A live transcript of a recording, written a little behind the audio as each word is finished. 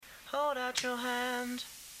hold out your hand.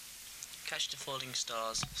 Catch the falling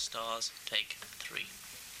stars, stars, take 3.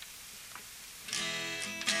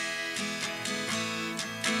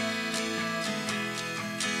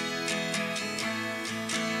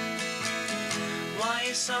 Why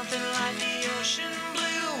is something like the ocean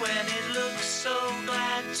blue when it looks so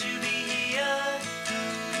glad to be here?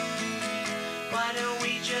 Why don't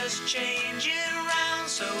we just change it around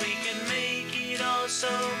so we can make it all so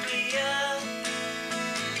clear?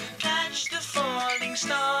 Catch the falling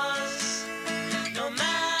stars, no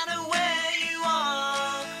matter where you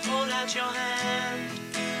are, hold out your hand.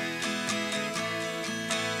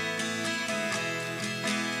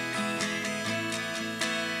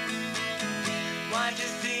 Why do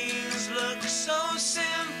things look so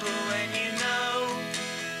simple when you know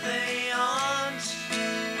they aren't?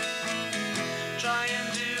 Try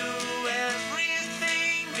and do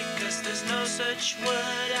everything because there's no such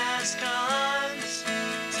word as can't.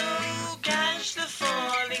 So catch the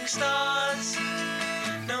falling stars,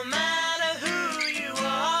 no matter who you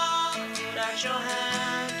are, hold out your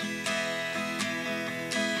hand.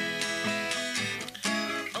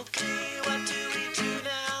 Okay, what do we do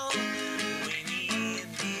now? We need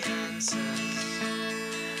the answers.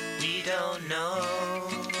 We don't know.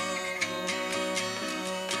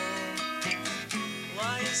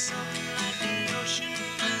 Why is something like the ocean